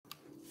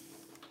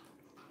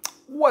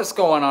What's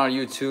going on,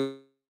 YouTube?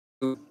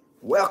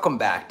 Welcome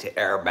back to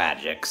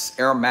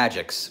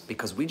AROMATIX,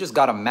 because we just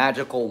got a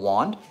magical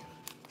wand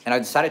and I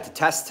decided to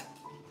test,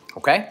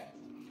 okay?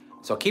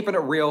 So keeping it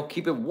real,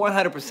 keep it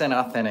 100%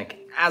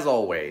 authentic, as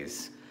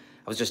always.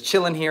 I was just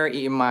chilling here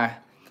eating my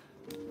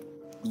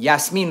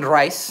Yasmin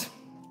rice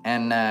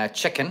and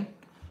chicken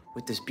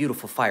with this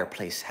beautiful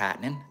fireplace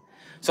happening.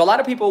 So a lot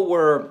of people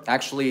were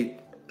actually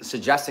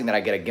suggesting that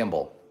I get a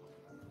gimbal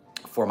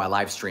for my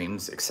live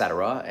streams,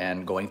 etc.,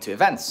 and going to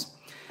events.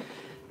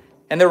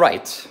 And they're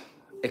right,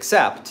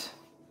 except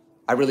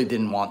I really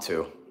didn't want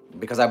to,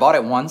 because I bought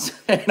it once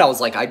and I was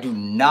like, I do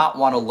not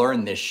want to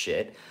learn this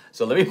shit,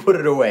 so let me put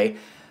it away.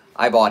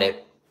 I bought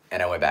it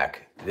and I went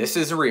back. This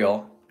is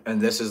real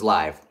and this is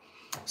live.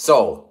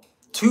 So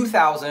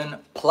 2,000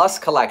 plus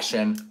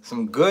collection,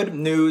 some good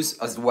news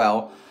as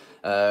well.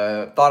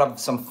 Thought of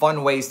some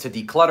fun ways to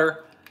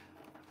declutter.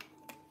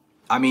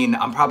 I mean,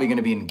 I'm probably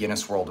gonna be in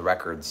Guinness World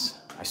Records.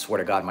 I swear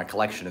to God, my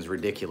collection is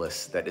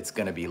ridiculous that it's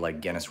gonna be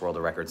like Guinness World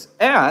Records.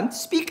 And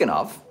speaking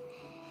of,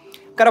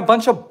 got a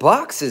bunch of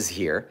boxes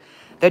here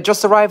that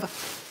just arrived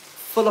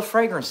full of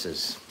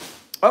fragrances.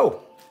 Oh,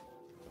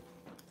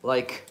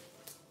 like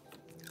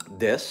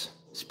this,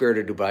 Spirit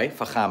of Dubai,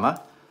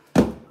 Fahama,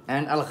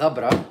 and Al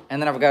Ghabra.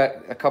 And then I've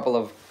got a couple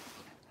of,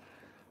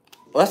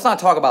 let's not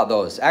talk about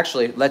those.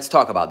 Actually, let's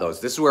talk about those.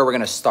 This is where we're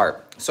gonna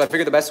start. So I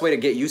figured the best way to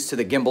get used to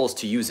the gimbal is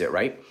to use it,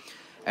 right?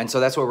 And so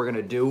that's what we're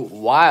gonna do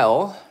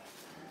while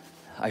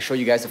I show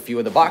you guys a few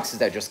of the boxes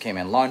that just came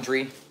in.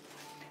 Laundry,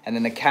 and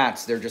then the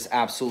cats, they're just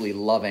absolutely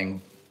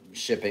loving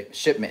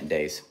shipment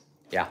days.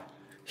 Yeah,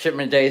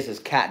 shipment days is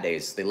cat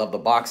days. They love the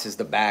boxes,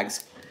 the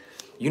bags.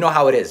 You know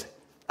how it is.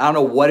 I don't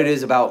know what it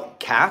is about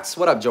cats.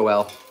 What up,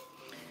 Joel?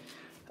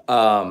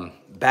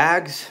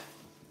 Bags.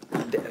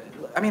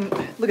 I mean,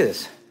 look at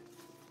this.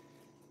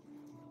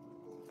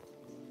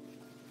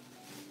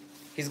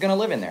 He's gonna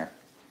live in there.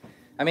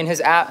 I mean, his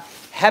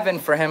heaven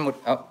for him would,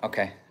 oh,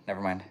 okay,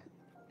 never mind.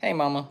 Hey,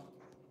 mama.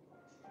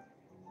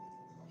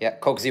 Yeah,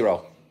 Coke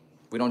Zero.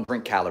 We don't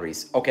drink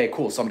calories. Okay,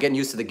 cool. So I'm getting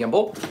used to the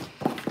gimbal.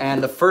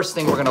 And the first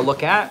thing we're gonna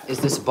look at is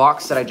this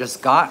box that I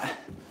just got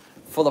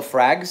full of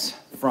frags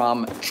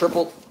from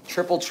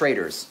Triple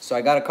Traders. So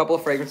I got a couple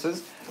of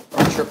fragrances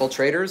from Triple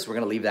Traders. We're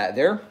gonna leave that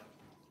there.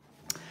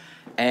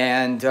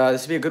 And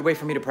this would be a good way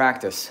for me to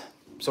practice.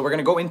 So we're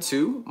gonna go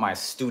into my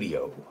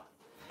studio.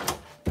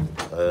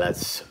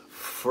 Let's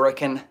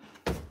frickin'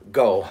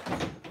 go.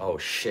 Oh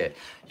shit.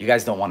 You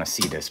guys don't wanna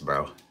see this,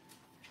 bro.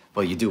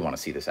 Well, you do want to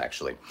see this,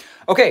 actually.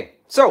 Okay,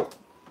 so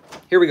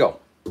here we go.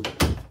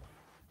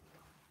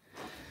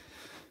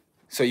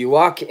 So you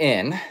walk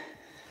in,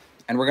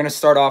 and we're going to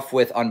start off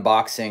with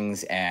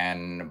unboxings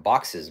and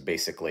boxes,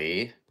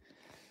 basically.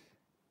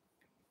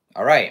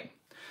 All right.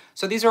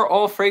 So these are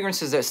all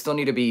fragrances that still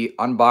need to be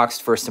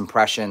unboxed, first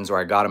impressions, or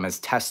I got them as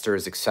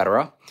testers,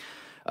 etc.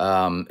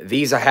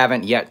 These I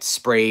haven't yet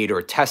sprayed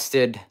or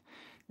tested.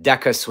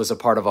 DECANTS was a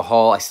part of a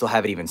haul. I still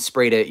haven't even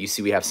sprayed it. You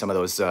see we have some of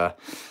those...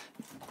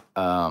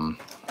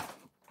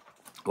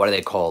 what are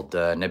they called?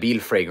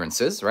 Nabil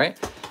fragrances, right?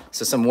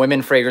 So some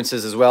women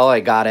fragrances as well I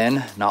got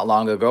in not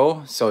long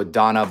ago. So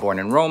Donna, Born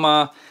in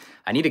Roma.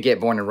 I need to get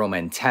Born in Roma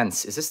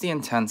Intense. Is this the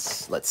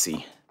Intense? Let's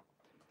see.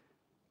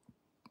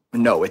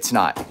 No, it's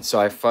not. So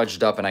I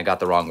fudged up and I got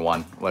the wrong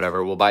one.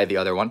 Whatever, we'll buy the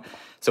other one.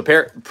 So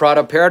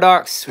Prada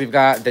Paradox, we've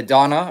got the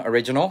Donna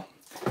Original.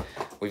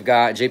 We've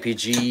got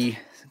JPG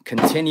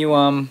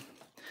Continuum.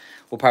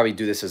 We'll probably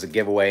do this as a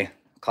giveaway.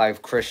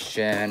 Clive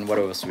Christian, what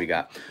else we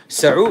got?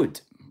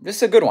 Saoud, this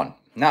is a good one,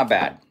 not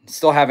bad.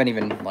 Still haven't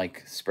even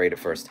like sprayed it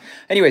first.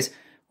 Anyways,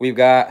 we've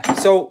got,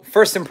 so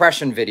first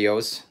impression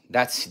videos,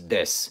 that's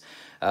this.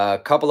 A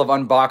couple of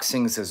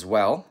unboxings as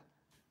well.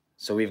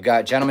 So we've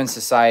got Gentleman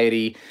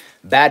Society,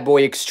 Bad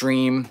Boy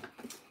Extreme.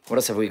 What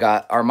else have we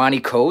got?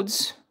 Armani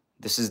Codes.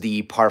 This is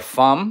the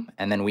Parfum.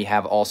 And then we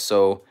have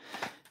also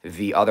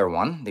the other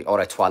one, the Eau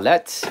de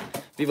Toilette.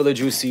 Viva La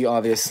Juicy,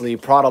 obviously.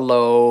 Prada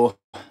Low.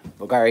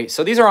 Bulgari.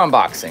 So these are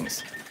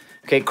unboxings.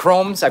 Okay,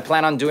 chromes. I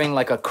plan on doing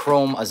like a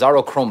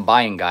Zaro chrome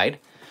buying guide.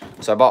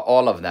 So I bought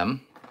all of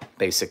them,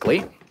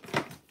 basically.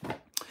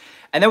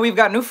 And then we've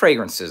got new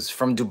fragrances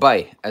from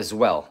Dubai as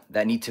well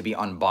that need to be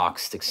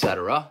unboxed,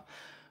 etc.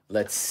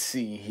 Let's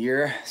see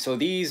here. So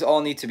these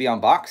all need to be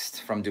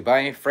unboxed from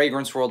Dubai.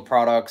 Fragrance World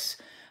products,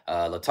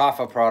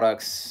 Lattafa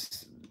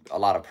products, a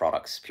lot of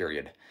products,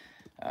 period.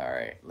 All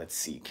right, let's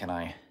see. Can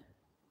I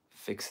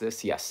fix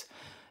this? Yes.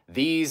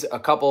 These, a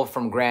couple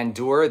from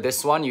Grandeur.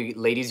 This one, you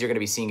ladies, you're going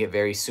to be seeing it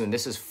very soon.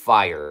 This is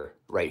fire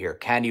right here.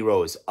 Candy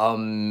Rose.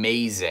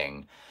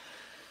 Amazing.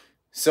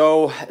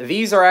 So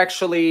these are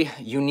actually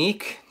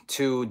unique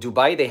to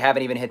Dubai. They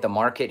haven't even hit the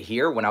market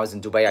here. When I was in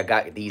Dubai, I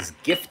got these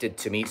gifted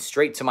to me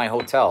straight to my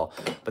hotel.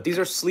 But these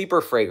are sleeper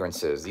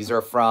fragrances. These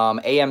are from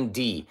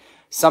AMD.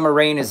 Summer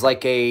Rain is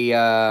like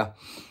a...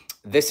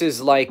 this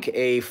is like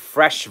a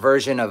fresh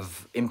version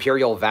of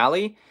Imperial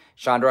Valley.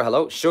 Chandra,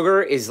 hello.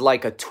 Sugar is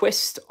like a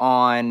twist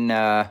on,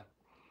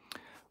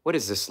 what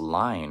is this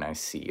line I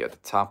see at the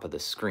top of the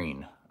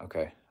screen?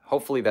 Okay,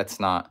 hopefully that's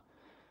not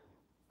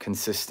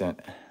consistent.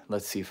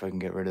 Let's see if I can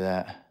get rid of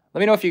that. Let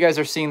me know if you guys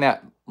are seeing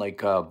that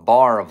like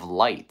bar of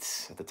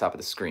light at the top of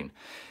the screen.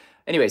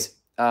 Anyways,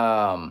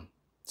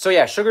 so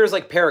yeah, sugar is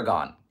like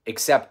Paragon,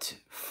 except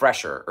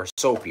fresher or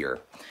soapier.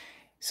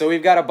 So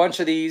we've got a bunch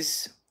of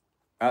these.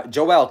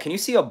 Joel, can you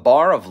see a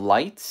bar of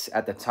lights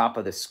at the top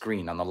of the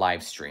screen on the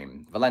live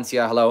stream?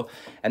 Valencia, hello.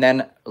 And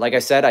then, like I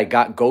said, I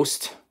got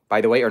Ghost,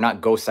 by the way, or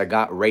not Ghost, I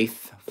got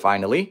Wraith,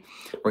 finally.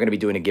 We're going to be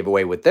doing a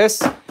giveaway with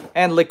this.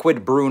 And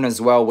Liquid Brune as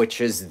well, which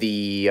is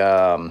the,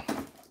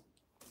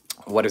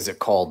 what is it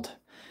called?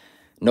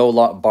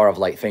 No bar of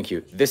light, thank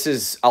you. This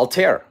is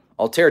Altair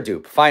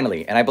dupe,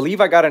 finally. And I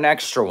believe I got an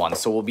extra one,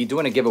 so we'll be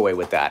doing a giveaway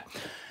with that.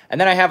 And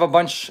then I have a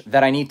bunch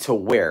that I need to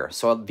wear.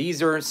 So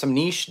these are some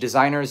niche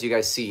designers you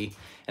guys see.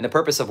 And the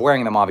purpose of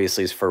wearing them,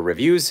 obviously, is for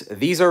reviews.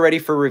 These are ready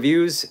for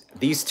reviews.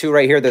 These two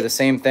right here, they're the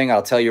same thing.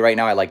 I'll tell you right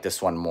now, I like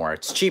this one more.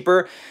 It's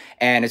cheaper,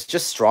 and it's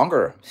just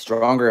stronger.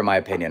 Stronger, in my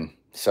opinion.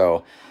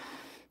 So,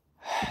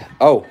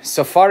 oh,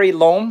 Safari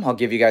L'Homme. I'll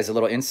give you guys a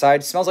little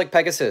insight. Smells like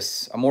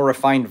Pegasus, a more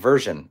refined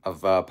version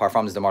of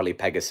Parfums de Marly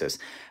Pegasus.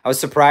 I was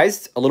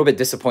surprised, a little bit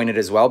disappointed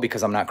as well,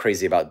 because I'm not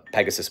crazy about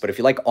Pegasus. But if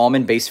you like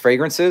almond-based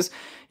fragrances,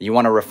 you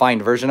want a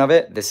refined version of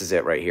it, this is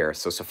it right here.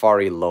 So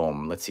Safari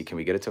L'Homme. Let's see, can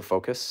we get it to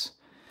focus?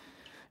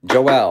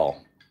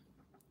 Joel,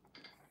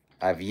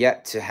 I've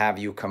yet to have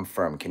you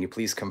confirm. Can you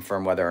please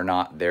confirm whether or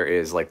not there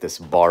is like this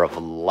bar of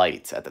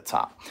light at the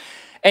top?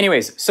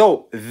 Anyways,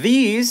 so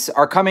these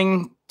are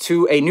coming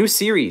to a new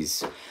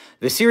series.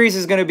 The series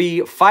is going to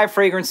be 5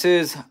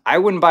 fragrances I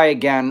wouldn't buy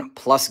again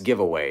plus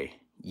giveaway.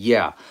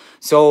 Yeah.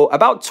 So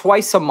about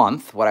twice a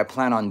month, what I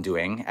plan on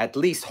doing, at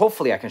least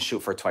hopefully I can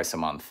shoot for twice a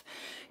month,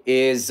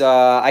 is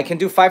I can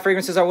do 5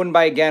 fragrances I wouldn't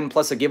buy again,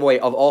 plus a giveaway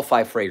of all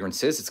 5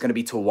 fragrances. It's going to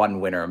be to one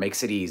winner. It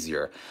makes it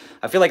easier.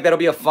 I feel like that'll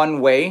be a fun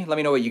way. Let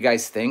me know what you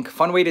guys think.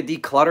 Fun way to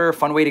declutter,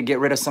 fun way to get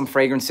rid of some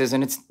fragrances,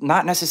 and it's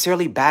not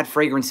necessarily bad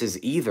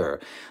fragrances either.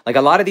 Like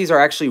a lot of these are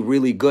actually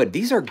really good.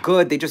 These are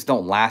good, they just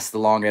don't last the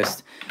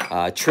longest.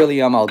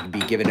 Trillium, I'll be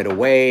giving it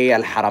away,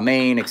 Al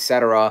Haramain,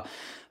 etc.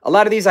 A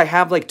lot of these, I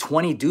have like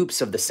 20 dupes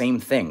of the same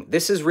thing.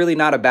 This is really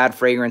not a bad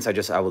fragrance.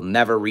 I will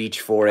never reach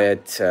for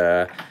it.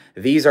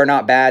 These are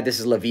not bad.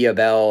 This is La Vie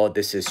Belle.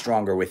 This is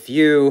Stronger With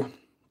You.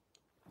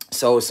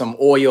 So some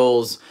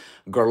oils,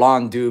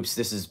 Guerlain dupes.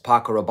 This is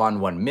Paco Rabanne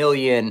 1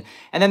 million.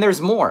 And then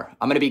there's more.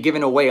 I'm going to be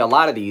giving away a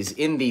lot of these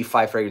in the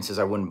 5 fragrances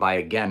I wouldn't buy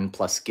again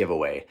plus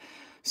giveaway.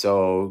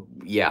 So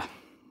yeah,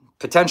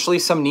 potentially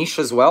some niche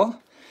as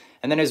well.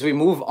 And then as we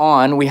move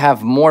on, we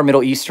have more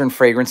Middle Eastern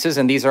fragrances,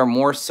 and these are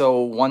more so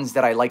ones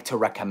that I like to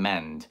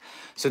recommend.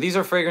 So these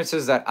are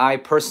fragrances that I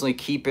personally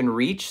keep in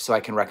reach, so I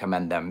can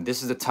recommend them.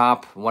 This is the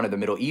top one of the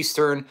Middle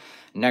Eastern,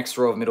 next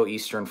row of Middle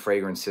Eastern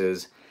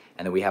fragrances,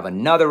 and then we have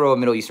another row of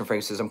Middle Eastern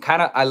fragrances.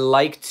 I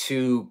like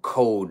to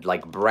code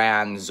like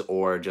brands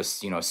or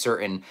just, you know,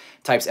 certain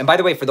types. And by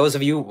the way, for those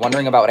of you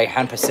wondering about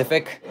Rayhan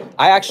Pacific,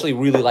 I actually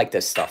really like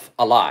this stuff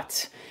a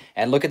lot.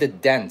 And look at the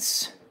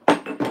dents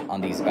on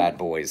these bad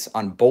boys,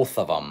 on both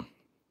of them.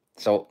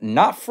 So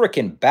not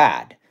freaking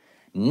bad.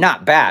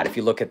 Not bad if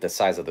you look at the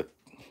size of the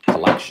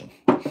collection.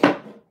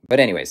 But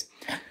anyways,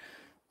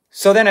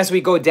 so then as we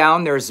go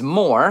down, there's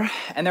more,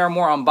 and there are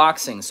more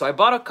unboxings. So I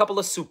bought a couple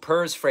of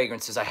Super's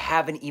fragrances. I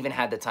haven't even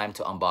had the time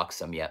to unbox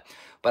them yet.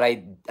 But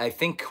I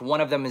think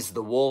one of them is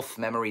the Wolf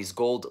Memories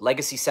Gold.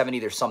 Legacy 70,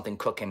 there's something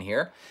cooking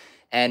here.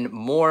 And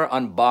more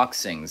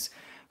unboxings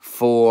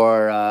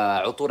for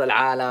Utur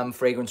Al-Alam,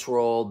 Fragrance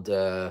World,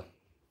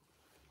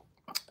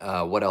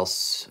 what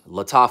else?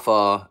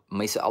 Lattafa,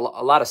 a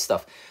lot of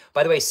stuff.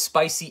 By the way,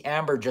 Spicy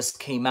Amber just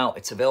came out.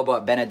 It's available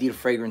at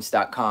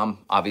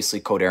benadirfragrance.com. Obviously,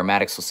 code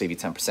AROMATIX will save you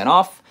 10%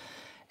 off.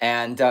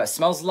 And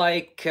smells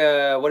like,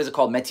 what is it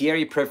called?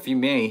 Métier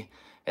Parfumé.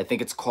 I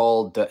think it's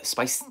called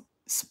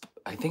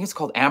I think it's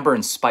called Amber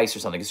and Spice or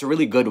something. It's a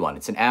really good one.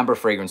 It's an amber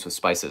fragrance with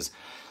spices.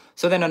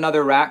 So then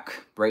another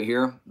rack right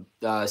here.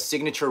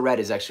 Signature Red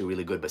is actually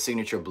really good, but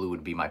Signature Blue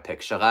would be my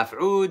pick. Sharaf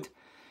Oud,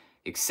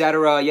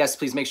 etc. Yes,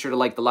 please make sure to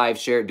like the live,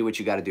 share, do what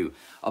you got to do.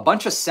 A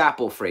bunch of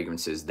Sapple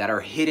fragrances that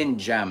are hidden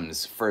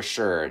gems for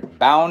sure.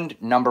 Bound,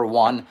 number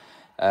 1.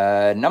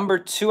 Number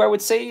 2, I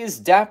would say, is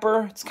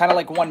Dapper. It's kind of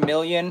like 1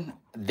 million.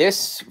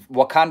 This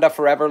Wakanda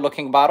Forever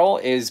looking bottle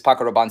is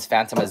Paco Rabanne's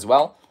Phantom as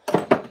well.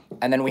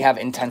 And then we have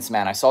Intense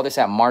Man. I saw this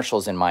at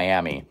Marshall's in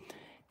Miami.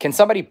 Can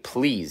somebody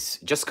please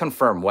just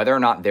confirm whether or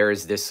not there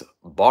is this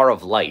bar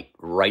of light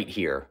right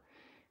here?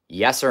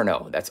 Yes or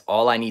no? That's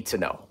all I need to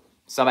know.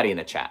 Somebody in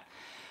the chat.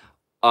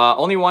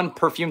 Only one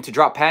perfume to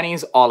drop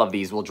panties. All of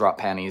these will drop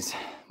panties.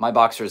 My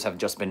boxers have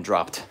just been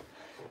dropped.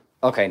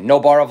 Okay, no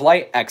bar of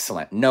light.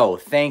 Excellent. No,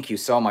 thank you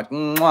so much.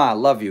 Mwah,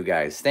 love you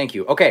guys. Thank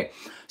you. Okay,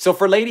 so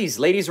for ladies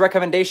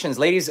recommendations.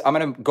 Ladies, I'm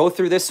going to go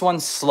through this one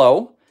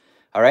slow.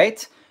 All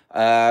right?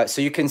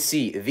 So you can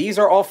see these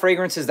are all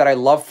fragrances that I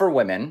love for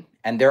women,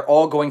 and they're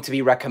all going to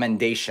be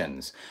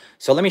recommendations.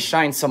 So let me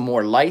shine some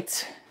more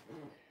light.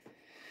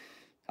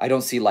 I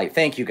don't see light.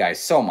 Thank you guys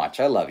so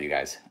much. I love you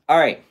guys. All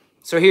right.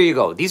 So here you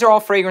go. These are all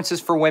fragrances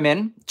for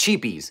women,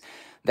 cheapies,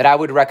 that I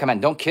would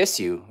recommend. Don't kiss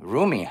you.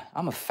 Rumi,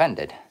 I'm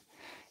offended.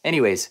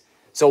 Anyways,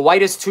 So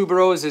White as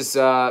Tuberose is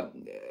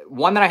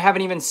one that I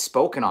haven't even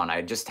spoken on.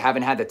 I just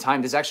haven't had the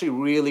time. This is actually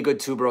really good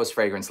tuberose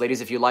fragrance. Ladies,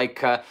 if you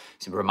like, it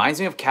reminds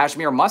me of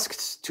Cashmere Musk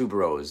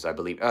tuberose, I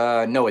believe.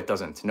 No, it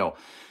doesn't. No.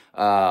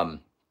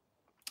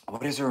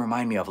 What does it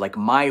remind me of? Like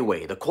My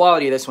Way. The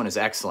quality of this one is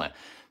excellent.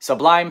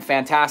 Sublime,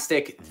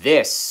 fantastic.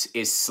 This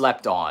is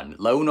slept on.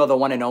 La Uno, the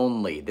one and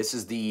only. This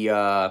is the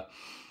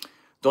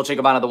Dolce &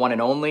 Gabbana, the one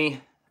and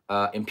only.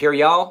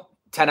 Imperial,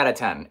 10 out of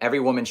 10. Every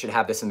woman should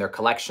have this in their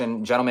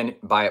collection. Gentlemen,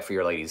 buy it for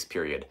your ladies,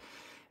 period.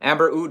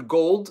 Amber Oud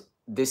Gold.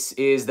 This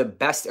is the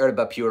best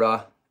Herba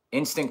Pura.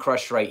 Instant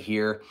crush right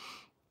here.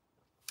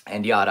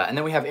 And yada. And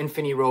then we have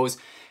Infinity Rose.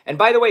 And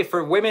by the way,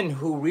 for women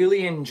who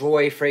really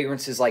enjoy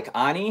fragrances like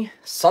Ani,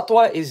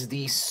 Satwa is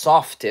the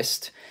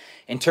softest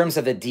in terms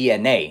of the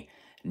DNA.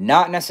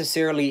 Not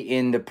necessarily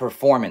in the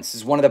performance.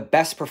 This is one of the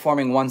best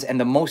performing ones, and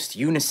the most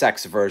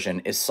unisex version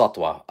is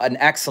Satwa. An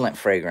excellent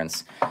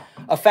fragrance.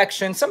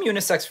 Affection. Some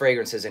unisex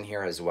fragrances in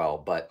here as well,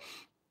 but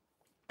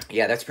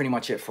yeah, that's pretty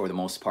much it for the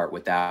most part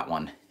with that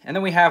one. And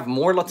then we have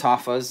more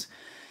Lattafas.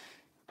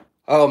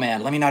 Oh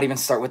man, let me not even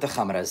start with the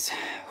Khamras.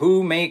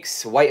 Who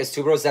makes White as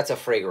Tuberose? That's a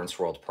Fragrance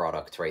World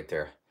product right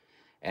there.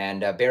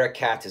 And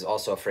Barakat is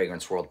also a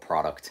Fragrance World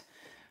product.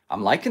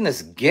 I'm liking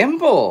this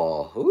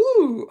gimbal.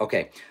 Ooh,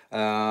 okay.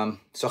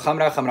 So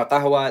Khamra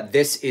Qahwa,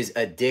 this is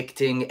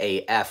addicting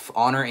AF.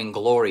 Honor and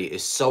Glory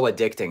is so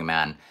addicting,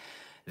 man.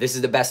 This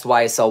is the best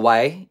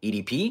YSLY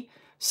EDP.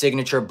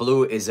 Signature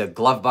Blue is a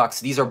glove box.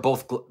 These are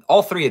both,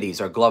 all three of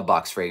these are glove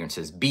box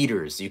fragrances.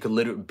 Beaters. You can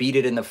literally beat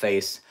it in the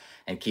face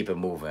and keep it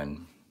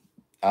moving.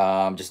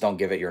 Just don't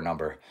give it your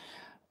number.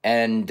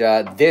 And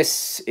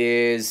this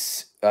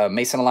is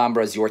Maison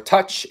Alhambra's Your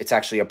Touch. It's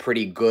actually a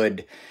pretty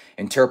good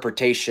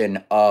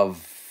interpretation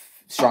of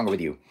Stronger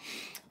With You.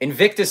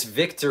 Invictus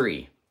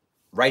Victory.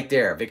 Right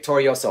there.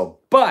 Victorioso.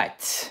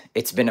 But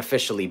it's been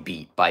officially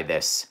beat by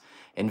this.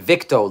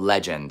 Invicto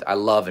Legend. I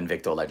love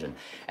Invicto Legend.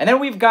 And then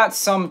we've got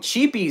some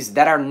cheapies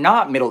that are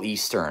not Middle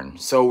Eastern.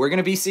 So we're going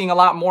to be seeing a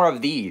lot more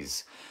of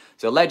these.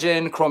 So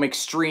Legend, Chrome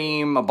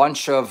Extreme, a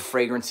bunch of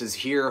fragrances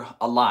here.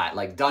 A lot.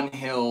 Like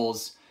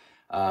Dunhills.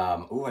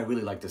 Oh, I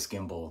really like this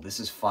gimbal.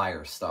 This is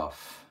fire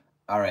stuff.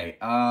 All right.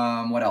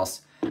 What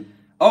else?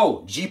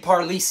 Oh, G.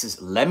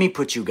 Parlises. Let me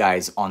put you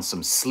guys on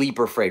some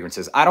sleeper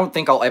fragrances. I don't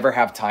think I'll ever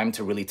have time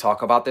to really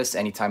talk about this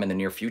anytime in the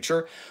near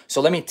future.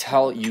 So let me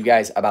tell you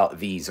guys about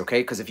these,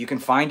 okay? Because if you can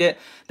find it,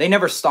 they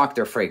never stock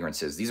their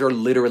fragrances. These are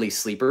literally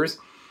sleepers,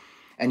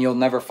 and you'll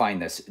never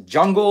find this.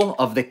 Jungle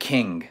of the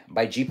King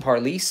by G.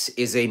 Parlises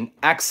is an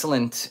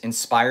excellent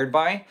inspired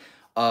by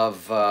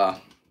of, let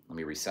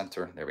me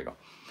recenter. There we go.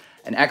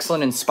 An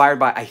excellent inspired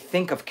by, I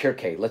think, of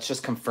Kirke. Let's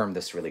just confirm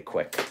this really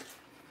quick.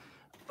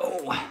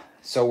 Oh,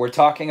 so we're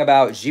talking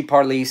about G.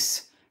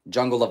 Parlises,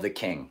 Jungle of the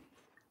King.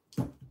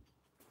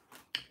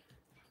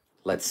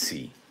 Let's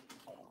see.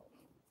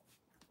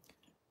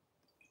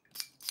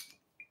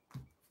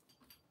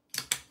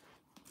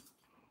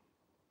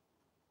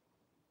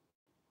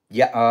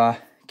 Yeah,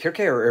 Kirke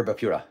or Herba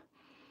Pura?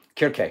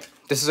 Kirke.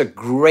 This is a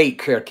great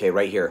Kirke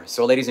right here.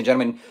 So ladies and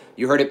gentlemen,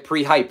 you heard it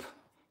pre-hype.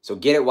 So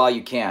get it while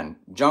you can.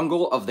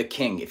 Jungle of the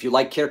King. If you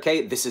like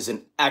Kirke, this is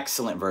an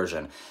excellent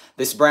version.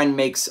 This brand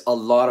makes a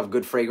lot of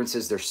good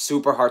fragrances. They're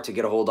super hard to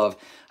get a hold of.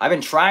 I've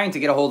been trying to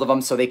get a hold of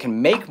them so they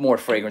can make more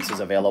fragrances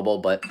available,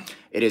 but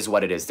it is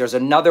what it is. There's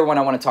another one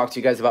I want to talk to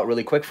you guys about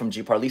really quick from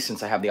G. Parlises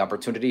since I have the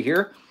opportunity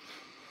here.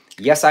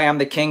 Yes, I Am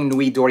the King.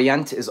 Nuit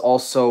d'Orient is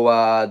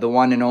also the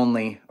one and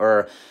only,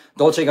 or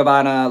Dolce &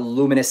 Gabbana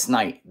Luminous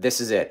Night.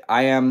 This is it.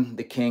 I Am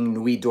the King,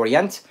 Nuit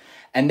d'Orient.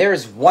 And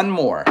there's one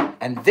more,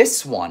 and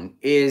this one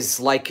is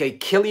like a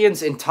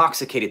Killian's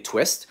Intoxicated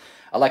twist.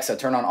 Alexa,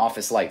 turn on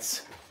office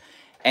lights.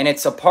 And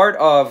it's a part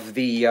of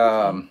the,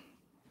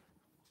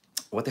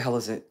 what the hell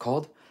is it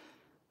called?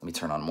 Let me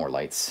turn on more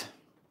lights.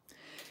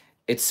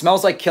 It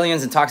smells like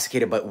Killian's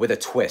Intoxicated, but with a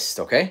twist,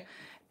 okay?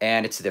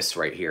 And it's this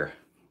right here.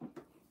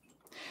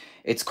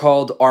 It's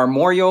called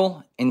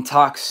Armorial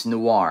Intox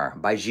Noir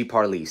by G.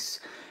 Parlises.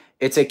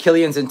 It's a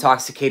Killian's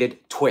Intoxicated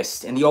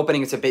twist. In the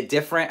opening, it's a bit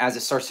different. As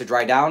it starts to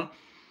dry down,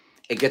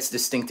 it gets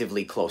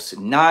distinctively close.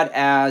 Not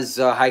as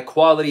high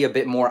quality, a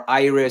bit more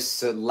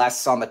iris,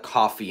 less on the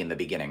coffee in the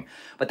beginning.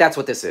 But that's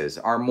what this is.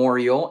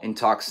 Armorial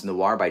Intox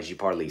Noir by G.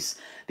 Parlises.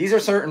 These are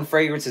certain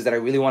fragrances that I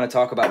really want to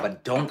talk about,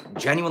 but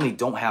genuinely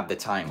don't have the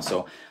time.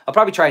 So I'll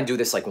probably try and do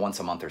this like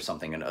once a month or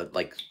something. And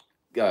like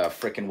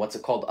frickin', what's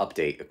it called?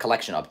 Update, a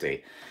collection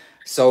update.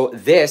 So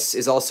this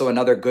is also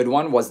another good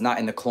one. Was not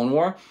in the Clone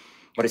War,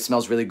 but it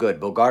smells really good.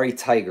 Bulgari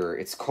Tiger.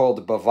 It's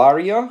called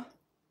Bavaria,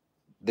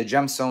 the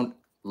Gemstone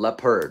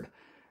Leopard.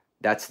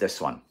 That's this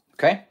one,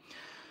 okay?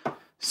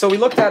 So we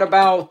looked at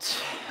about,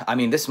 I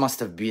mean, this must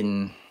have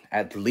been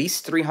at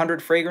least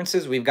 300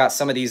 fragrances. We've got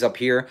some of these up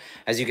here.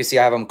 As you can see,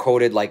 I have them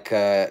coded like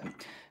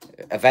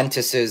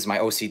Aventus's, my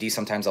OCD.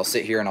 Sometimes I'll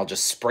sit here and I'll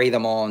just spray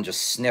them all and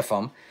just sniff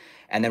them.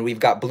 And then we've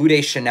got Bleu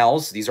de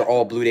Chanel's. These are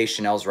all Bleu de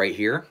Chanel's right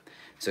here.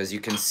 So as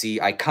you can see,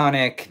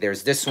 iconic.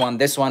 There's this one.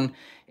 This one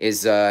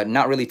is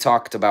not really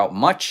talked about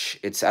much.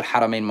 It's at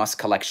Haramain Musk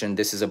collection.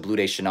 This is a Bleu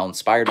de Chanel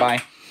inspired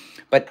by.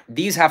 But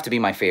these have to be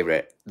my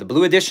favorite. The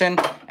Blue Edition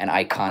and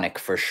Iconic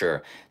for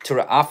sure.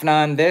 Tura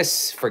Afnan,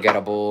 this,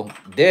 forgettable.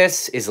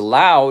 This is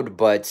loud,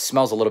 but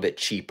smells a little bit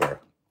cheaper.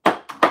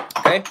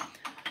 Okay?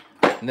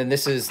 And then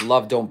this is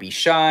Love Don't Be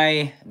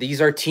Shy.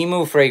 These are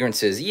Temu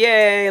fragrances.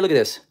 Yay, look at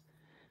this.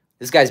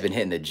 This guy's been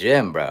hitting the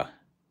gym, bro.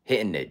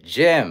 Hitting the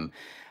gym.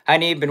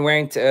 Honey, been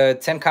wearing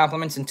 10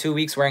 compliments in 2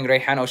 weeks, wearing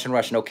Rayhan Ocean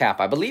Rush, no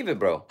cap. I believe it,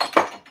 bro.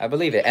 I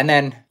believe it. And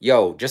then,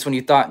 yo, just when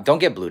you thought, don't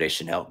get Bleu de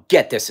Chanel,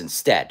 get this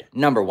instead.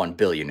 #1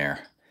 billionaire.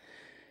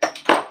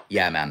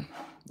 Yeah, man.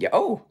 Yeah,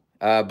 oh,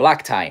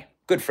 Black Tie.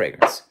 Good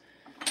fragrance.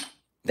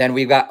 Then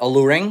we've got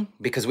Alluring,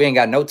 because we ain't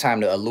got no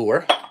time to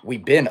allure.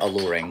 We've been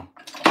alluring.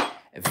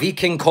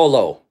 Viking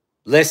Colo.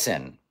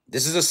 Listen,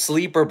 this is a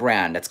sleeper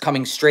brand that's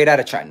coming straight out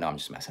of China. No, I'm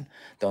just messing.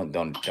 Don't.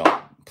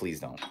 Please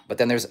don't. But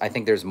then I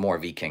think there's more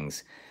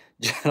Vikings.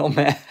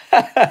 Gentlemen.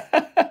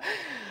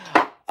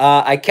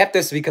 I kept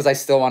this because I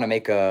still want to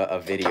make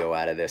a video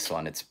out of this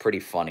one. It's pretty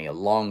funny. A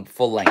long,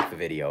 full-length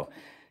video.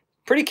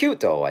 Pretty cute,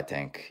 though, I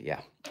think.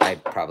 Yeah, I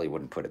probably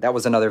wouldn't put it. That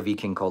was another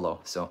Viking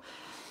Colo. So,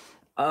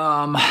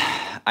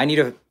 I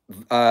need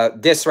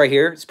this right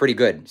here. It's pretty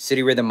good.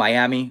 City Rhythm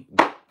Miami.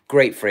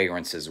 Great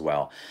fragrance as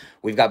well.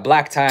 We've got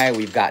Black Tie,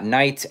 we've got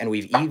Night, and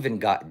we've even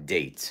got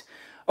Date.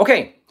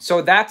 Okay,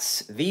 so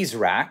that's these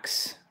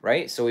racks,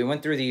 right? So we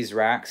went through these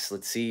racks.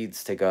 Let's see.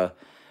 Let's take a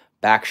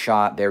back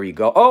shot. There we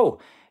go. Oh,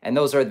 and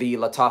those are the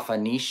Lattafa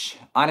Niche.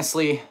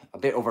 Honestly, a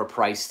bit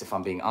overpriced, if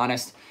I'm being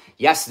honest.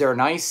 Yes, they're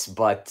nice,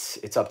 but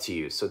it's up to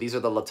you. So these are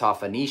the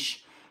Lattafa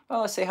Niche.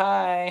 Oh, say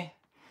hi.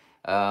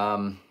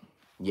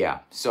 Yeah,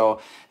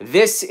 so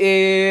this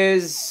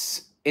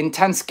is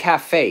Intense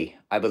Cafe,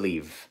 I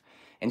believe.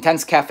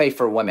 Intense Cafe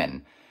for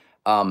women.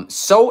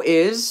 So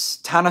is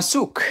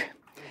Tanasuk.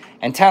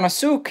 And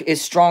Tanasuk is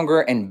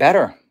stronger and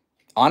better,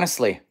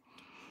 honestly.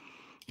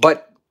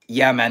 But,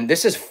 yeah, man,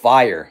 this is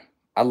fire.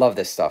 I love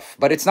this stuff.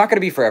 But it's not going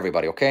to be for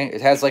everybody, okay?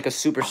 It has, like, a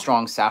super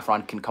strong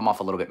saffron. Can come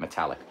off a little bit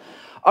metallic.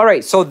 All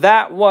right, so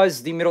that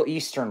was the Middle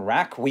Eastern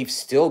rack. We've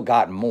still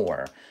got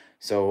more.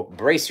 So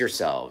brace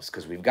yourselves,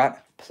 because we've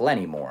got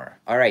plenty more.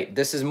 All right,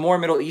 this is more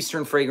Middle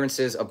Eastern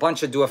fragrances, a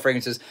bunch of Dua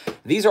fragrances.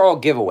 These are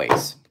all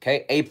giveaways,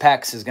 okay?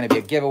 Apex is going to be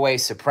a giveaway,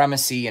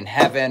 Supremacy in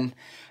Heaven. And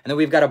then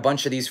we've got a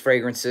bunch of these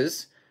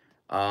fragrances.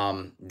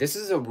 This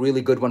is a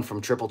really good one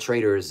from Triple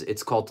Traders.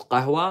 It's called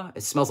Qahwa.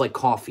 It smells like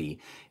coffee.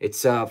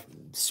 It's a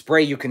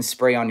spray you can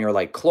spray on your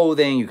like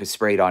clothing. You can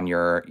spray it on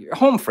your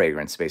home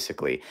fragrance,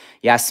 basically.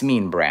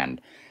 Yasmin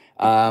brand.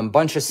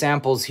 Bunch of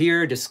samples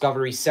here.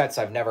 Discovery sets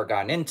I've never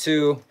gotten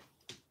into.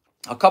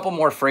 A couple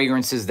more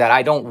fragrances that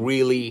I don't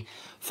really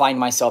find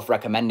myself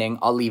recommending.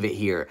 I'll leave it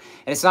here.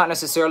 And it's not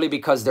necessarily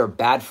because they're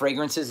bad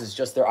fragrances. It's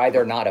just they're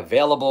either not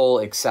available,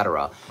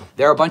 etc.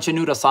 There are a bunch of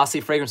Nuda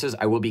Saucy fragrances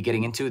I will be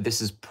getting into. This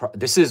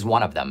is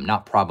one of them,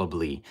 not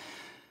probably.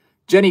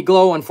 Jenny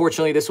Glow,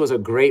 unfortunately, this was a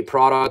great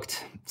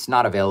product. It's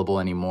not available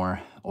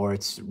anymore, or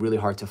it's really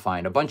hard to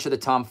find. A bunch of the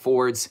Tom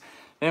Fords.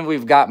 Then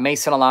we've got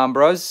Maison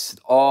Alhambras,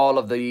 all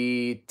of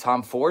the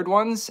Tom Ford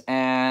ones.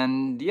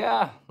 And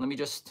yeah, let me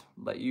just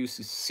let you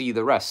see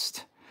the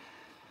rest.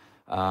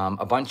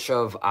 A bunch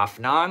of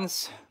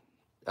Afnans.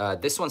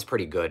 This one's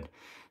pretty good.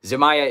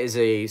 Zemaya is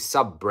a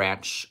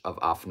sub-branch of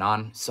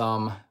Afnan.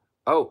 Some,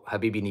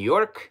 Habibi New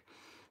York.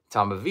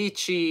 Tom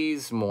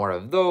Avicii's, more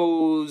of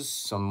those.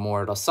 Some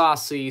more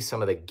Rasasi,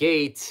 some of the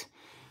Gate.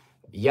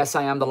 Yes,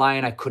 I Am the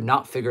Lion. I could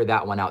not figure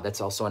that one out.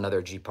 That's also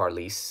another G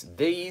Parlise.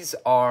 These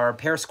are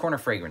Paris Corner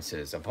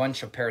fragrances. A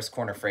bunch of Paris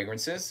Corner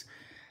fragrances.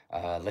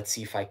 Let's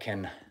see if I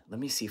can,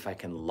 let me see if I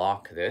can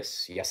lock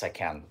this. Yes, I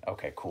can.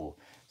 Okay, cool.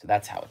 So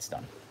that's how it's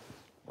done.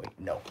 Wait,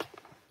 no.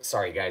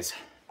 Sorry, guys.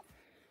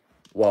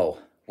 Whoa,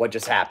 what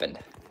just happened?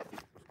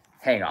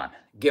 Hang on.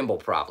 Gimbal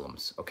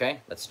problems,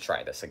 okay? Let's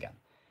try this again.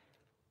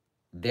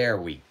 There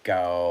we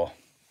go.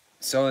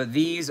 So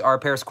these are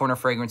Paris Corner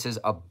fragrances,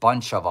 a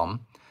bunch of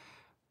them.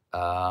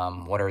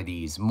 What are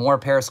these? More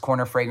Paris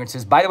Corner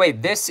fragrances. By the way,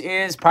 this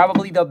is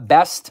probably the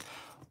best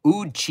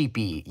oud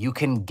cheapie you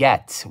can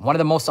get. One of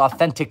the most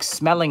authentic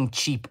smelling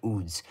cheap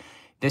ouds.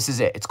 This is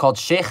it. It's called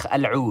Sheikh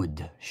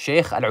Al-Oud.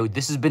 Sheikh Al-Oud.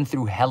 This has been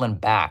through hell and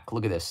back.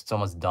 Look at this. It's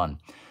almost done.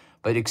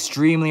 But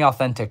extremely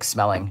authentic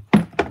smelling.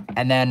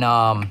 And then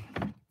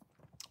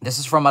this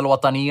is from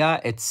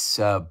Al-Wataniya. It's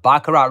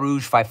Baccarat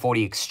Rouge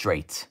 540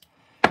 Extrait.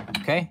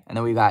 Okay? And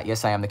then we got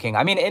Yes, I Am the King.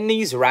 I mean, in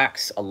these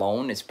racks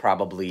alone is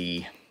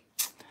probably,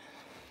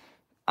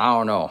 I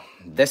don't know.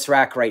 This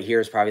rack right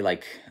here is probably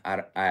like,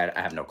 I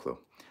have no clue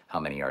how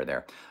many are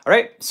there. All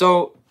right,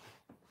 so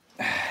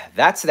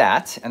that's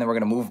that. And then we're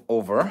going to move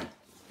over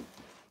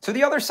to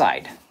the other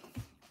side.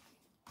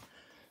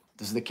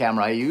 This is the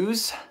camera I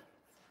use.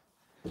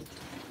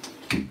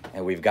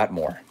 And we've got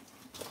more.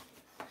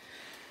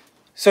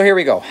 So here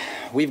we go.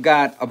 We've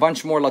got a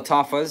bunch more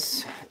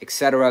Lattafas,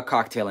 etc.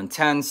 Cocktail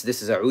Intense.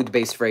 This is a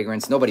oud-based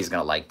fragrance. Nobody's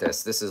going to like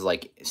this. This is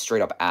like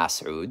straight up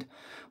ass oud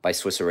by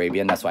Swiss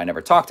Arabian. That's why I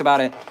never talked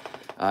about it.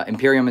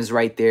 Imperium is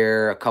right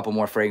there. A couple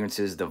more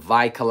fragrances. The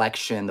Vi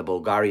collection, the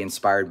Bulgari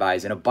inspired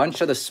buys, and a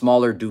bunch of the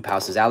smaller dupe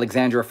houses.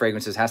 Alexandra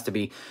fragrances has to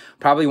be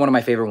probably one of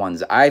my favorite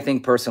ones. I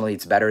think personally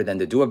it's better than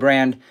the Dua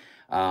brand.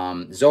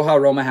 Zoha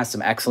Aroma has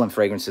some excellent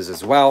fragrances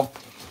as well.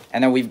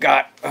 And then we've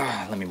got,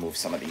 let me move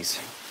some of these.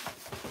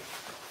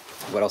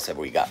 What else have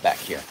we got back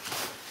here?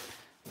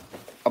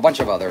 A bunch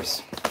of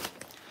others.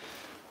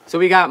 So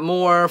we got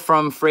more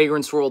from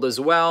Fragrance World as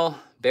well.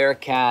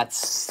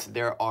 Bearcats.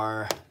 There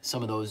are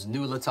some of those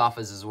new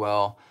Lattafas as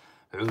well.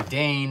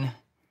 Rudain.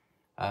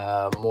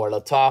 More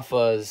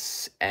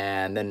Lattafas.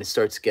 And then it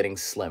starts getting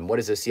slim. What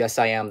is this? Yes,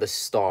 I Am the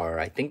Star.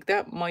 I think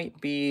that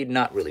might be,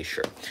 not really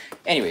sure.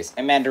 Anyways,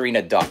 a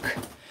Mandarina Duck.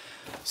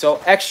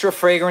 So extra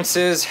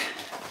fragrances,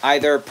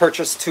 either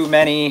purchase too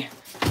many,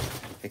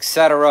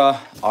 etc.,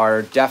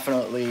 are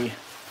definitely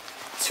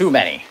too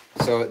many.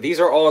 So these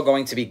are all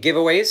going to be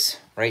giveaways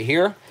right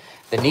here.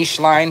 The niche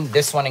line,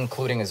 this one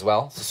including as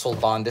well. So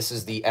Sultan, this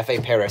is the F.A.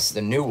 Paris,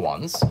 the new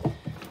ones.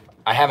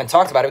 I haven't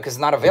talked about it because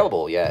it's not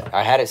available yet.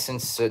 I had it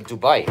since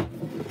Dubai,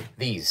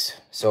 these.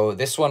 So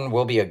this one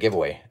will be a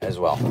giveaway as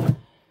well.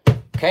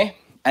 Okay,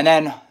 and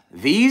then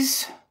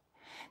these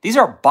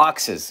are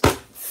boxes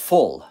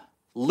full,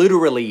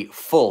 literally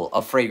full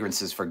of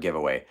fragrances for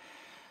giveaway.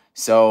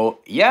 So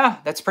yeah,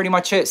 that's pretty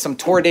much it. Some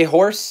Tour de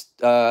Horse.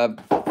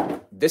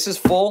 This is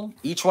full.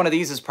 Each one of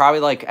these is probably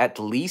like at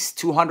least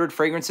 200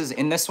 fragrances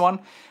in this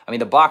one. I mean,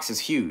 the box is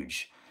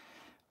huge.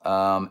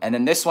 And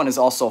then this one is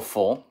also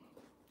full.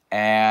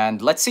 And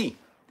let's see.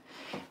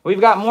 We've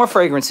got more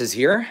fragrances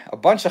here. A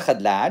bunch of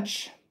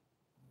Khadlaj.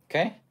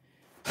 Okay.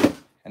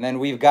 And then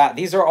we've got,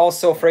 these are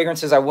also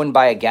fragrances I wouldn't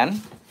buy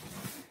again.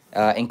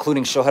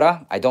 Including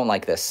Shuhra. I don't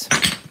like this.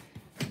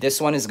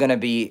 This one is going to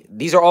be,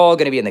 these are all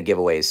going to be in the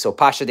giveaways. So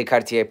Pacha de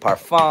Cartier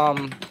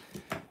Parfum.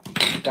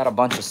 Got a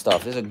bunch of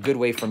stuff. This is a good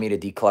way for me to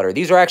declutter.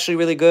 These are actually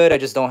really good. I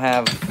just don't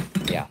have,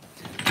 yeah.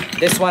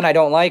 This one I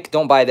don't like.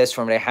 Don't buy this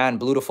from Rehan.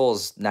 Beautiful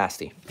is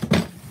nasty.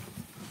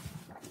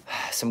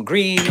 Some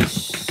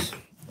greens.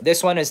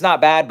 This one is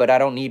not bad, but I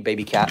don't need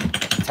Baby Cat.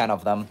 10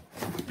 of them.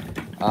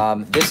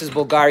 This is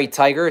Bulgari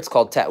Tiger. It's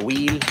called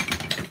Ta'wil.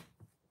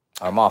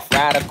 Armaf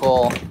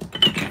Radical.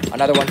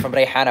 Another one from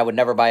Rehan I would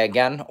never buy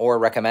again or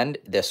recommend.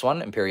 This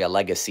one, Imperial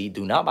Legacy.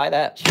 Do not buy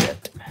that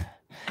shit.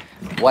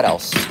 What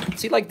else?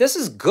 See, like, this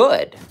is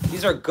good.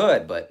 These are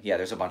good, but yeah,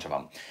 there's a bunch of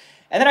them.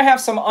 And then I have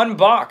some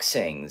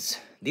unboxings.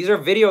 These are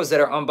videos that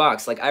are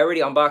unboxed. Like, I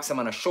already unboxed them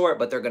on a short,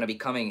 but they're going to be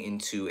coming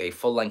into a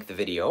full-length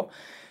video.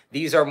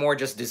 These are more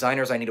just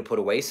designers I need to put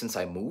away since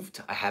I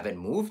moved. I haven't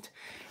moved.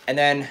 And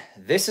then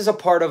this is a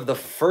part of the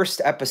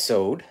first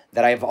episode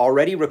that I've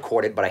already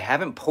recorded, but I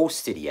haven't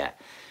posted yet,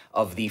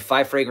 of the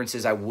 5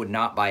 fragrances I would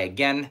not buy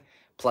again,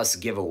 plus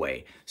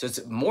giveaway. So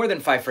it's more than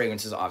 5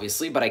 fragrances,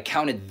 obviously, but I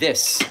counted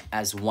this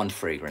as 1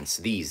 fragrance.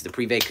 These, the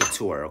Privé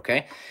Couture,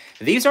 okay?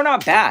 These are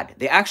not bad.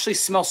 They actually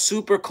smell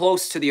super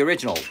close to the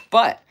original,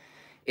 but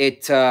they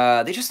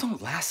just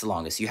don't last the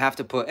longest. You have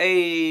to put,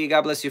 hey,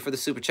 God bless you for the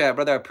super chat,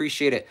 brother. I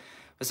appreciate it.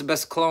 What's the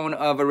best clone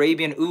of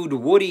Arabian Oud?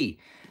 Woody.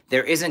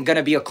 There isn't going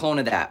to be a clone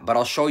of that, but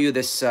I'll show you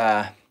this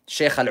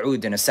Sheikh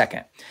Al-Oud in a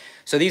second.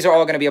 So these are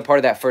all going to be a part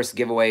of that first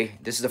giveaway.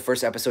 This is the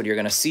first episode you're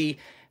going to see.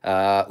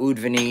 Oud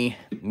Vini,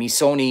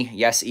 Missoni,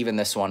 yes, even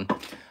this one.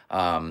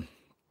 I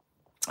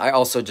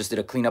also just did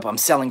a cleanup. I'm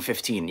selling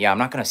 15. Yeah, I'm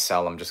not going to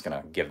sell. I'm just going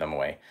to give them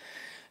away.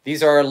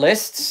 These are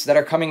lists that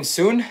are coming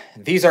soon.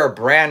 These are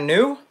brand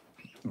new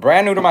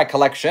to my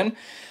collection.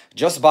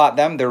 Just bought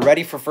them. They're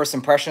ready for first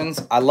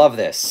impressions. I love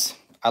this.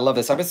 I love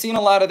this. I've been seeing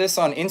a lot of this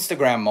on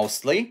Instagram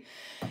mostly.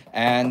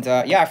 And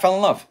yeah, I fell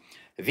in love.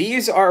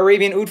 These are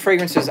Arabian Oud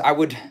fragrances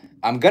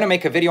I'm going to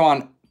make a video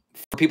on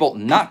for people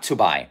not to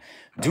buy.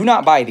 Do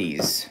not buy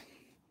these.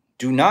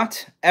 Do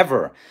not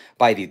ever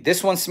buy these.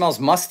 This one smells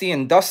musty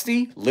and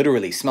dusty.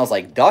 Literally smells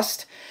like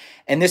dust.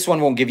 And this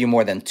one won't give you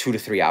more than 2 to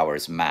 3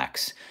 hours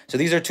max. So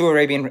these are 2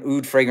 Arabian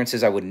Oud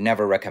fragrances I would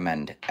never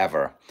recommend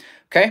ever.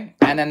 Okay,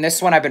 and then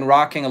this one I've been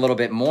rocking a little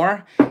bit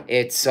more.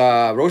 It's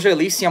Roja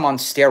Elysium on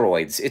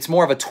steroids. It's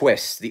more of a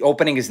twist. The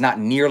opening is not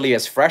nearly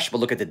as fresh, but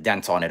look at the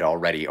dent on it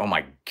already. Oh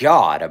my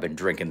God, I've been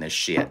drinking this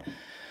shit.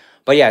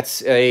 But yeah,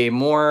 it's a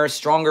more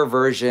stronger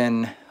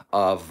version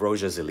of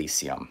Roja's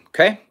Elysium,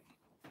 okay?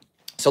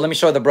 So let me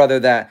show the brother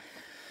that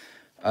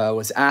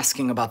was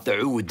asking about the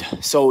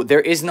oud. So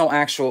there is no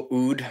actual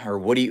oud or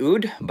woody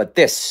oud, but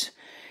this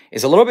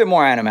is a little bit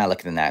more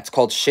animalic than that. It's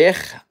called Sheikh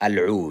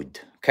Al-Oud,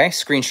 okay?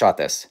 Screenshot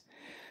this.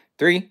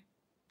 3,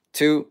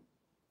 2,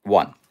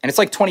 1. And it's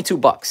like 22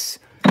 bucks.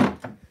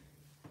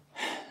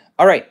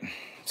 All right.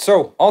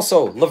 So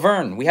also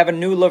Laverne. We have a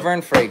new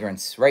Laverne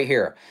fragrance right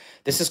here.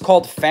 This is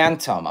called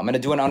Phantom. I'm going to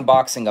do an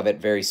unboxing of it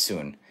very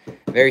soon.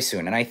 Very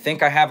soon. And I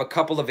think I have a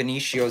couple of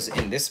Initios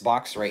in this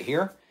box right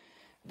here.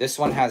 This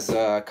one has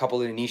a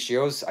couple of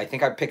Initios. I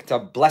think I picked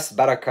up Blessed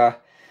Baraka.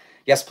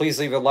 Yes, please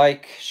leave a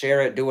like,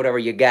 share it, do whatever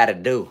you got to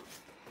do.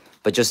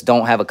 But just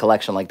don't have a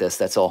collection like this.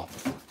 That's all.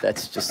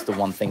 That's just the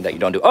one thing that you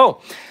don't do.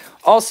 Oh!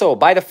 Also,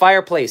 By the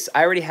Fireplace.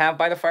 I already have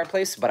By the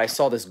Fireplace, but I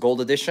saw this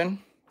gold edition.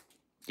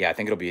 Yeah, I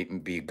think it'll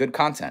be good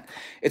content.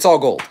 It's all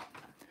gold.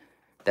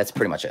 That's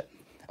pretty much it.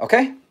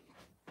 Okay?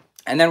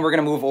 And then we're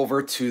going to move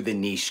over to the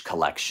niche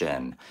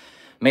collection.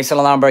 Mesa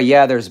Alhambra,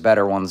 yeah, there's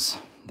better ones.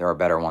 There are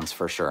better ones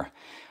for sure.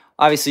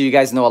 Obviously, you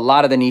guys know a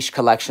lot of the niche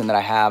collection that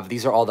I have.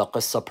 These are all the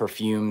Qissa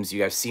perfumes.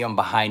 You guys see them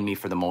behind me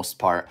for the most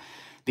part.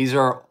 These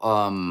are,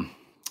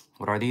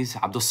 what are these?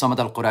 Abdul Samad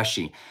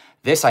Al-Qurashi.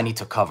 This I need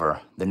to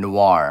cover, the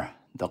Noir,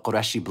 the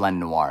Qurashi Blend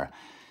Noir.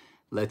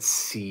 Let's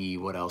see,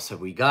 what else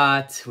have we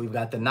got? We've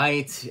got the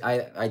Night.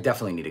 I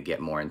definitely need to get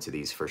more into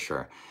these for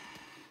sure.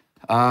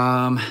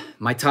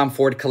 My Tom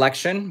Ford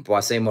collection,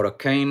 Boissé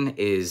Moroccan,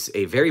 is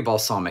a very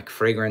balsamic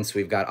fragrance.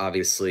 We've got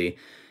obviously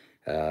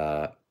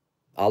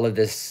all of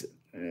this.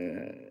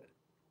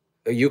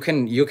 You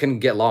can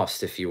get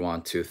lost if you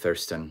want to,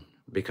 Thurston,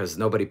 because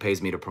nobody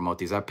pays me to promote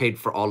these. I paid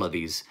for all of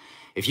these.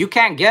 If you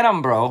can't get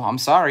them, bro, I'm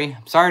sorry.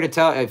 I'm sorry to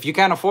tell. If you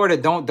can't afford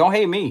it, don't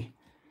hate me,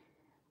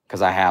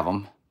 because I have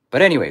them.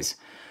 But anyways,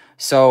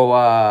 so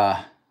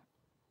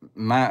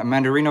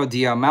Mandarino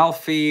di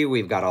Amalfi,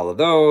 we've got all of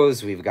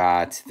those. We've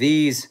got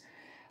these.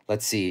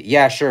 Let's see.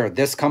 Yeah, sure.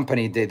 This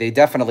company, they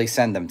definitely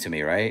send them to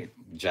me, right?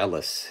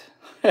 Jealous.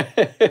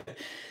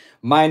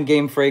 Mind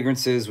Game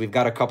fragrances. We've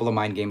got a couple of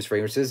Mind Games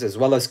fragrances, as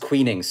well as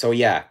Queening. So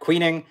yeah,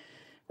 Queening.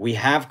 We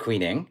have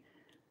Queening.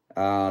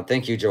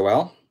 Thank you,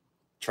 Joelle.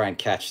 Try and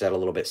catch that a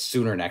little bit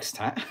sooner next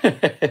time.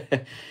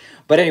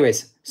 But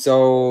anyways,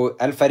 so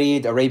Al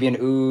Farid, Arabian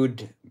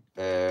Oud,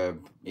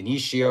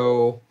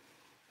 Initio,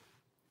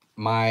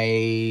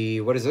 my,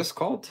 what is this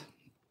called?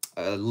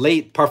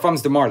 Late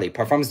Parfums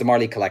de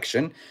Marly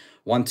collection.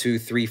 1, 2,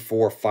 3,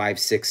 4, 5,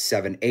 6,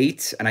 7,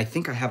 8. And I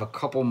think I have a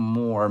couple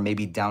more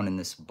maybe down in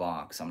this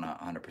box. I'm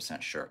not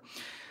 100% sure.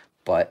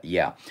 But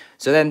yeah.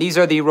 So then these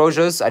are the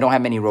Rojas. I don't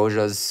have many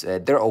Rojas.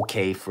 They're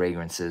okay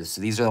fragrances.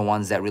 So these are the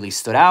ones that really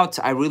stood out.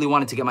 I really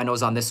wanted to get my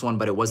nose on this one,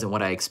 but it wasn't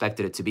what I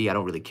expected it to be. I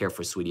don't really care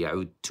for Sweetie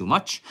Oud too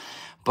much.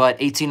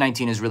 But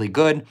 1819 is really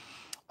good.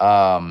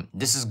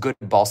 This is good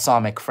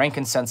balsamic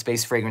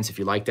frankincense-based fragrance if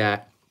you like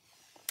that.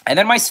 And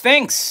then my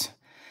Sphinx.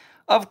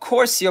 Of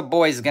course your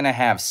boy's gonna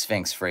have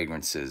Sphinx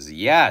fragrances.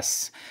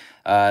 Yes.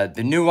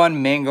 The new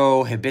one,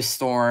 Mango,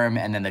 Hibistorm,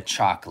 and then the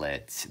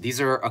Chocolate.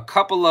 These are a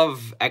couple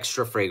of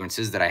extra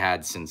fragrances that I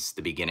had since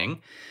the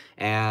beginning.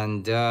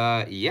 And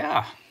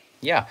yeah.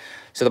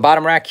 So the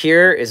bottom rack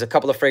here is a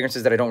couple of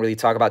fragrances that I don't really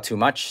talk about too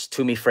much.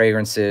 Toomey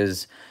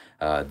fragrances.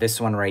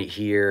 This one right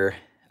here.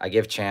 I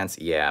give chance.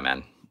 Yeah,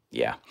 man.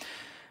 Yeah.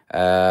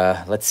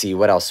 Let's see,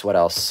 what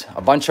else?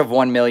 A bunch of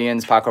 1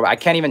 millions, Paco. I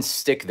can't even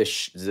stick the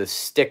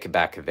stick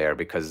back there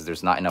because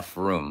there's not enough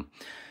room.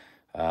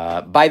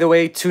 By the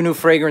way, 2 new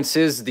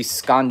fragrances, the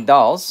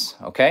Scandals,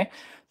 okay?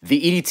 The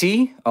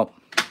EDT, oh,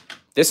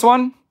 this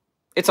one,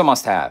 it's a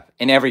must-have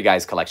in every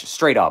guy's collection,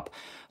 straight up.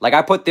 Like,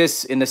 I put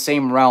this in the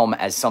same realm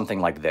as something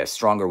like this,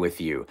 Stronger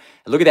With You.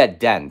 Look at that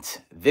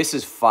dent. This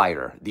is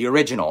fire. The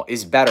original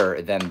is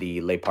better than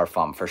the Le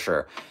Parfum, for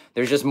sure.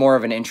 There's just more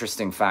of an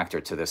interesting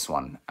factor to this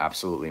one.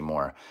 Absolutely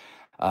more.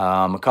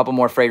 A couple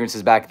more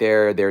fragrances back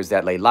there. There's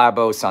that Le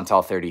Labo,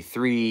 Santal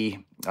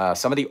 33.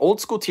 Some of the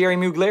old school Thierry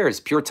Mugler's,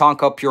 Pure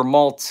Tonka, Pure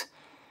Malt.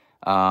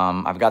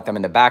 I've got them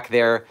in the back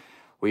there.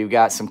 We've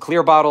got some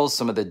clear bottles,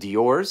 some of the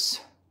Dior's.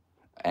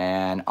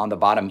 And on the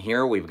bottom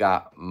here, we've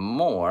got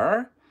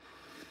more.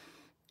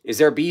 Is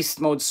there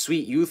Beast Mode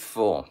Sweet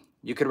Youthful?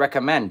 You could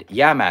recommend.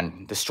 Yeah,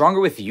 man. The Stronger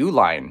With You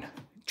line.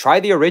 Try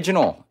the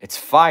original. It's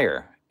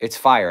fire. It's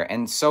fire.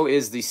 And so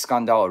is the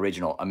Scandal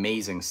original.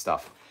 Amazing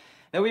stuff.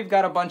 Then we've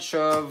got a bunch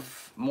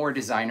of more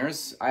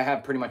designers. I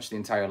have pretty much the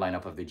entire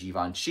lineup of the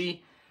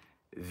Givenchy.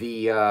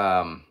 The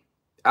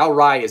Al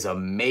Rai is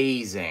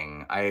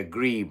amazing. I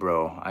agree,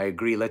 bro. I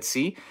agree. Let's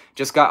see.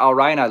 Just got Al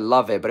Rai and I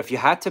love it. But if you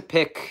had to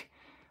pick,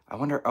 I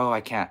wonder, oh,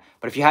 I can't.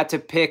 But if you had to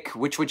pick,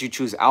 which would you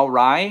choose? Al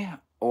Rai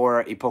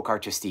or Epoque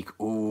Artistique?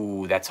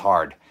 Ooh, that's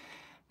hard.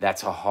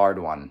 That's a hard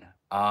one.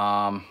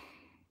 Al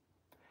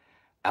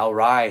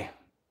Rai.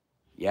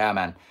 Yeah,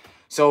 man.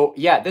 So,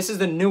 yeah, this is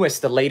the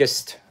newest, the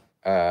latest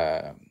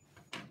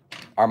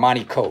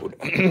Armani code.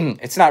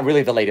 It's not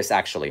really the latest,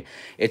 actually.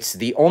 It's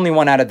the only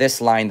one out of this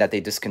line that they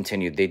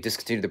discontinued. They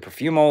discontinued the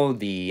Profumo,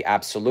 the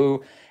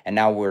Absolute, and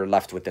now we're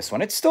left with this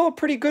one. It's still a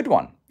pretty good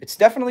one. It's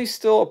definitely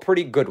still a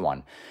pretty good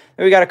one.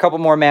 Then we got a couple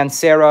more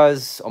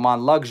Manceras,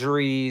 Oman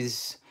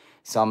Luxuries,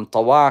 some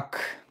Tawak.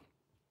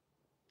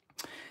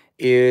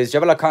 Is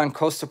Jebel Khan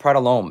Costa Prada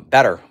L'Homme.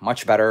 Better,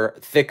 much better,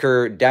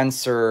 thicker,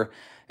 denser.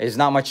 There's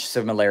not much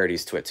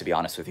similarities to it, to be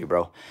honest with you,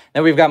 bro.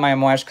 Then we've got my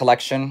Amouage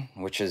collection,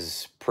 which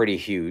is pretty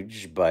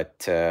huge,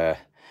 but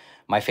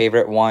my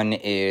favorite one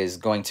is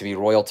going to be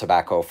Royal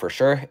Tobacco for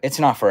sure. It's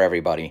not for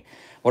everybody.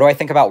 What do I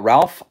think about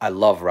Ralph? I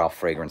love Ralph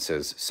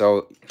fragrances.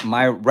 So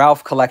my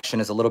Ralph collection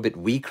is a little bit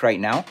weak right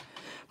now,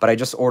 but I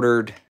just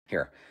ordered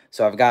here.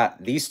 So I've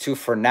got these 2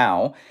 for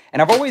now,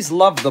 and I've always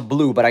loved the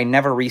blue, but I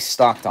never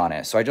restocked on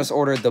it. So I just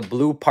ordered the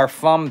blue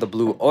Parfum, the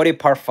blue Eau de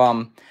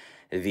Parfum,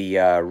 the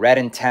red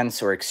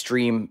intense or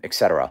extreme,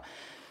 etc.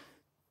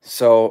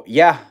 So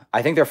yeah,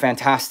 I think they're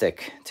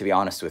fantastic, to be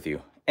honest with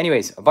you.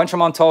 Anyways, a bunch of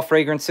menthol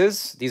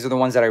fragrances. These are the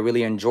ones that I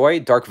really enjoy.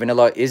 Dark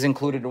vanilla is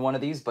included in one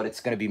of these, but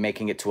it's going to be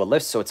making it to a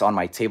list, so it's on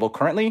my table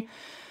currently.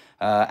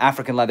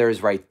 African leather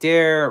is right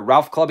there.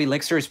 Ralph Club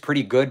Elixir is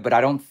pretty good, but I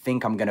don't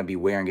think I'm going to be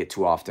wearing it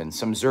too often.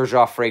 Some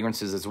Xerjoff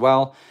fragrances as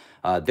well.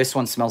 This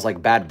one smells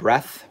like bad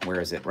breath. Where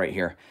is it? Right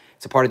here.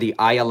 It's a part of the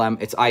ILM.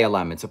 It's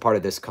ILM. It's a part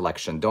of this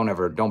collection.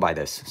 Don't buy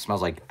this. It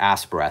smells like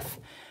ass breath.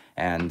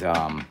 And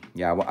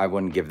yeah, I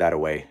wouldn't give that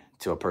away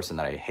to a person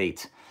that I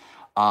hate.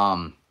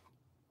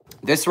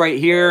 This right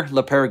here,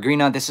 La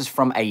Peregrina, this is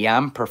from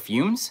AM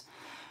Perfumes.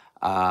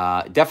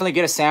 Definitely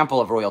get a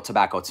sample of Royal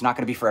Tobacco. It's not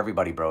going to be for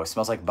everybody, bro. It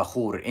smells like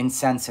bahur,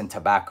 incense and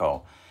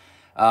tobacco.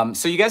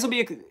 So you guys will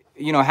be,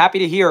 you know, happy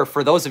to hear,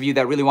 for those of you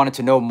that really wanted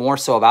to know more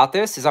so about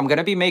this, is I'm going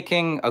to be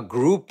making a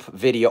group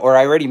video, or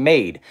I already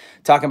made,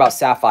 talking about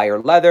sapphire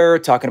leather,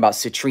 talking about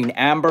citrine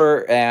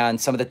amber,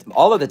 and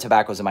all of the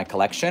tobaccos in my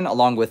collection,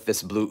 along with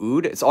this blue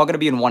oud. It's all going to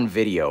be in one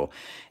video.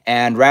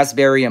 And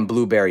raspberry and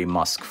blueberry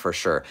musk for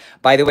sure.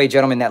 By the way,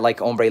 gentlemen that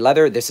like ombre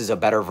leather, this is a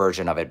better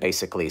version of it,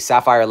 basically.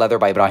 Sapphire leather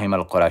by Ibrahim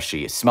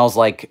Al-Qurashi. It smells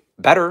like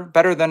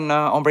better than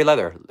ombre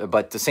leather,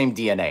 but the same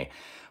DNA.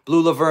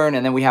 Blue Laverne,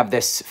 and then we have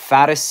this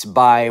Faris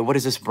by, what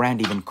is this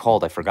brand even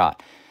called? I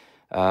forgot.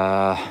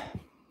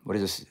 What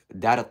is this?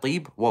 Data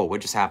Tleeb? Whoa, what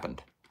just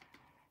happened?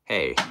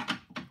 Hey,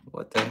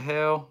 what the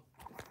hell?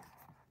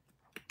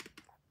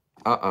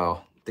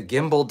 Uh-oh, the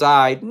gimbal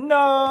died.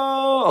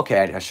 No!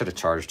 Okay, I should have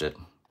charged it.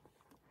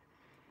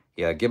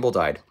 Yeah, gimbal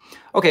died.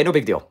 Okay, no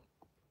big deal.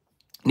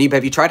 Neeb,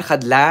 have you tried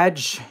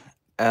Khadlaj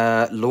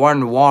Loire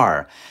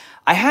Noir?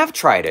 I have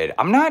tried it.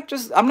 I'm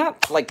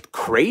not like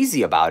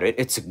crazy about it.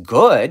 It's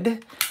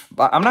good,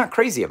 but I'm not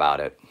crazy about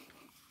it.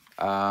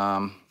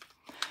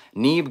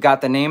 Neeb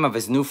got the name of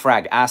his new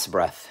frag, Ass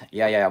Breath.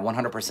 Yeah,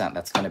 100%.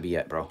 That's gonna be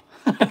it, bro.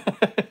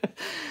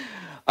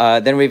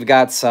 Then we've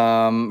got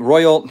some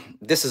Royal.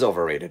 This is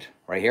overrated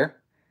right here.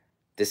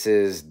 This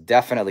is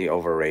definitely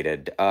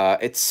overrated.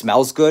 It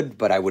smells good,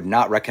 but I would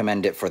not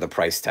recommend it for the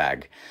price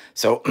tag.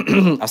 So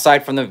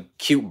aside from the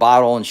cute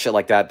bottle and shit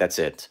like that, that's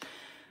it.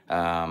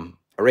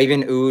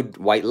 Arabian Oud,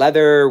 white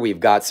leather.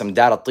 We've got some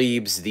Data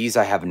Tleebs. These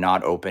I have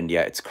not opened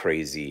yet. It's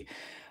crazy.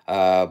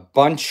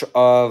 Bunch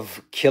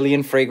of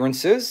Killian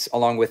fragrances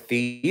along with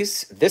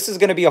these. This is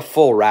going to be a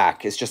full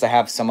rack. It's just I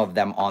have some of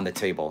them on the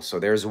table. So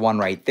there's one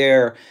right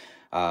there.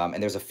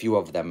 And there's a few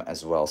of them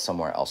as well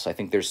somewhere else. So I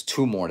think there's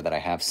two more that I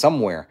have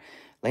somewhere.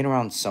 Laying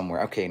around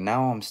somewhere. Okay,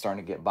 now I'm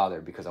starting to get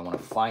bothered because I want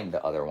to find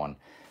the other one.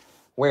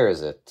 Where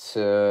is it?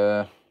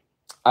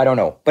 I don't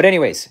know. But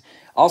anyways,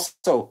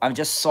 also, I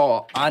just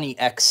saw Ani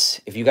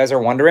X. If you guys are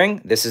wondering,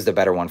 this is the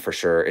better one for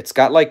sure. It's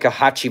got like a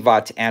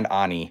Hachivat and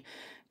Ani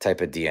type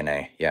of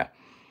DNA. Yeah.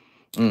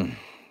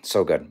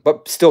 So good.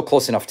 But still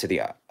close enough to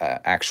the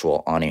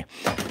actual Ani.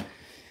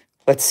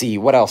 Let's see.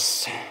 What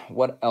else?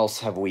 What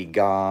else have we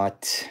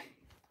got?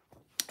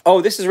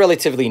 Oh, this is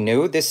relatively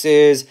new. This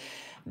is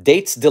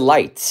Dates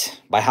Delight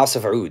by House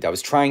of Oud. I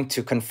was trying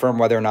to confirm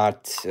whether or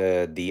not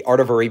the Art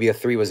of Arabia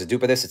 3 was a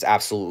dupe of this. It's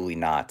absolutely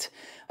not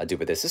a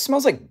dupe of this. This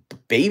smells like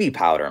baby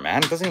powder,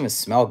 man. It doesn't even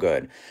smell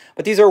good.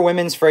 But these are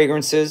women's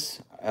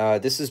fragrances.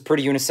 This is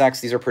pretty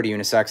unisex. These are pretty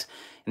unisex.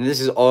 And this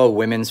is all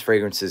women's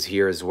fragrances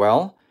here as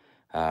well.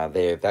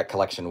 That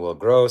collection will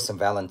grow. Some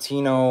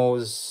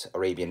Valentinos,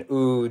 Arabian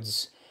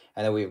Ouds.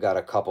 And then we've got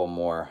a couple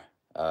more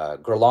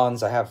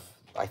Guerlains.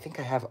 I think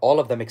I have all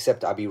of them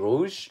except Abi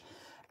Rouge.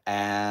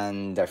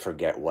 And I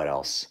forget what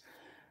else.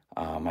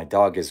 My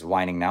dog is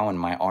whining now, and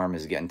my arm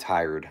is getting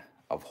tired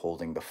of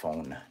holding the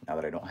phone now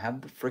that I don't have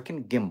the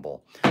freaking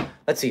gimbal.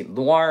 Let's see.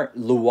 Loire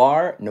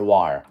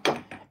Noir.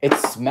 It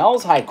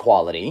smells high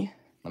quality.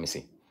 Let me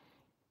see.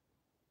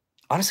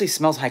 Honestly, it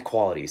smells high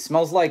quality. It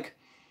smells like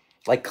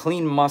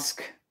clean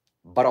musk,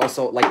 but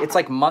also it's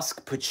like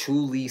musk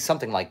patchouli,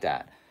 something like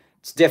that.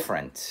 It's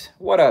different.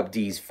 What up,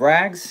 D's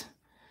Frags?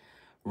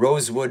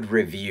 Rosewood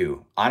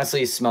Review.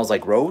 Honestly, it smells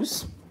like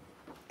rose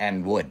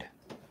and wood,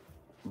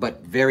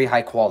 but very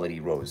high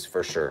quality rose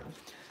for sure.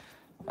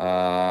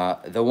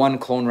 The one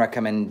clone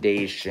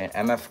recommendation,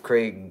 MF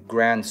Craig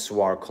Grand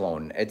Soir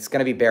clone. It's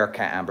gonna be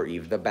Bearcat Amber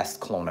Eve, the best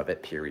clone of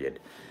it, period.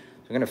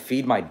 So I'm gonna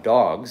feed my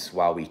dogs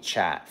while we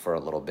chat for a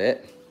little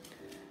bit.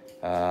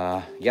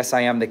 Yes, I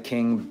am the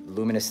king,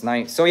 Luminous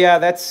Night. So yeah,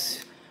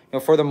 that's,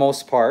 for the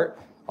most part,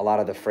 a lot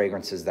of the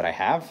fragrances that I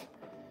have,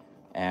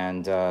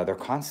 and they're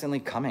constantly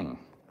coming.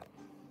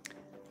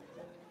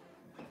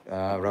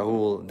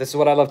 Rahul, this is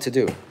what I love to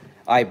do.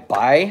 I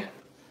buy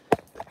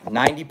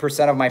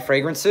 90% of my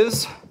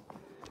fragrances,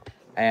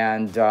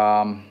 and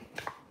yeah,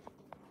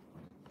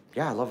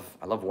 I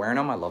love wearing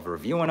them. I love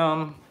reviewing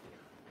them.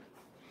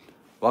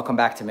 Welcome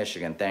back to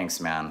Michigan. Thanks,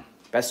 man.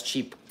 Best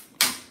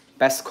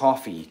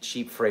coffee,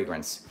 cheap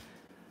fragrance.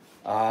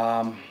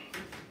 Cafe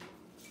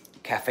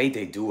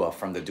de Dua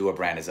from the Dua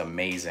brand is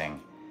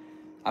amazing.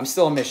 I'm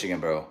still in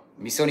Michigan, bro.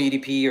 Missoni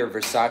EDP or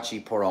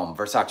Versace Pour-Homme?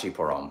 Versace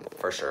Pour-Homme,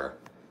 for sure.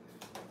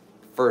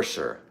 For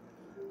sure.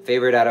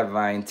 Favorite out of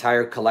my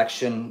entire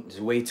collection. There's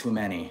way too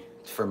many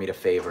for me to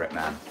favorite,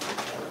 man.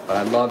 But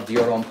I love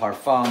Dior Homme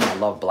Parfum. I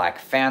love Black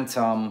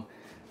Phantom.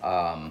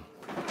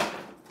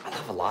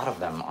 a lot of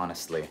them,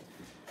 honestly.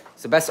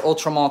 It's the best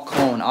Ultra Mall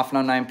cologne. Off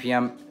now 9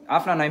 p.m.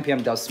 Off now 9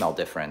 p.m. does smell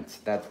different.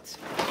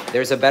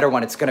 There's a better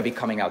one. It's gonna be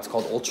coming out. It's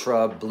called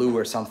Ultra Blue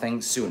or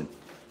something soon.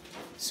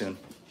 Soon.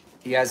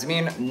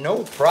 Yasmin,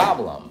 no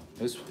problem.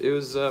 It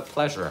was a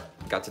pleasure.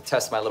 Got to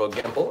test my little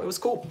gimbal. It was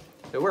cool.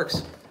 It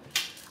works.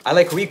 I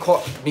like me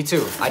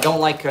too. I don't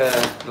like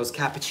those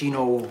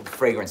cappuccino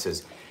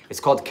fragrances. It's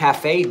called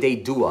Café de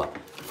Dua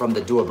from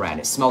the Dua brand.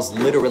 It smells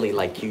literally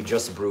like you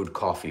just brewed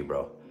coffee,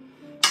 bro.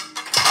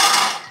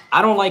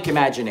 I don't like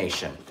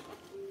Imagination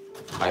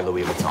by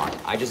Louis Vuitton.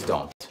 I just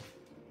don't.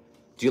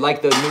 Do you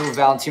like the new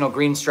Valentino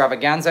Green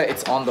Stravaganza?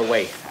 It's on the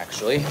way,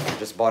 actually. I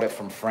just bought it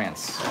from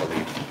France, I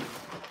believe.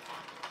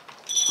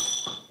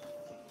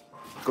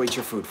 Go eat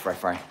your food,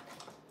 Fry.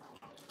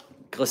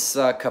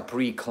 Glissa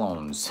Capri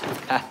clones.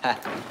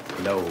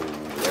 No,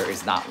 there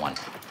is not one.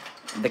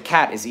 The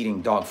cat is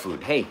eating dog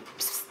food. Hey,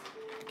 psst,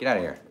 get out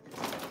of here.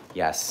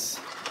 Yes,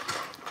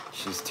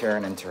 she's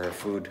tearing into her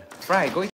food. Fry, go eat.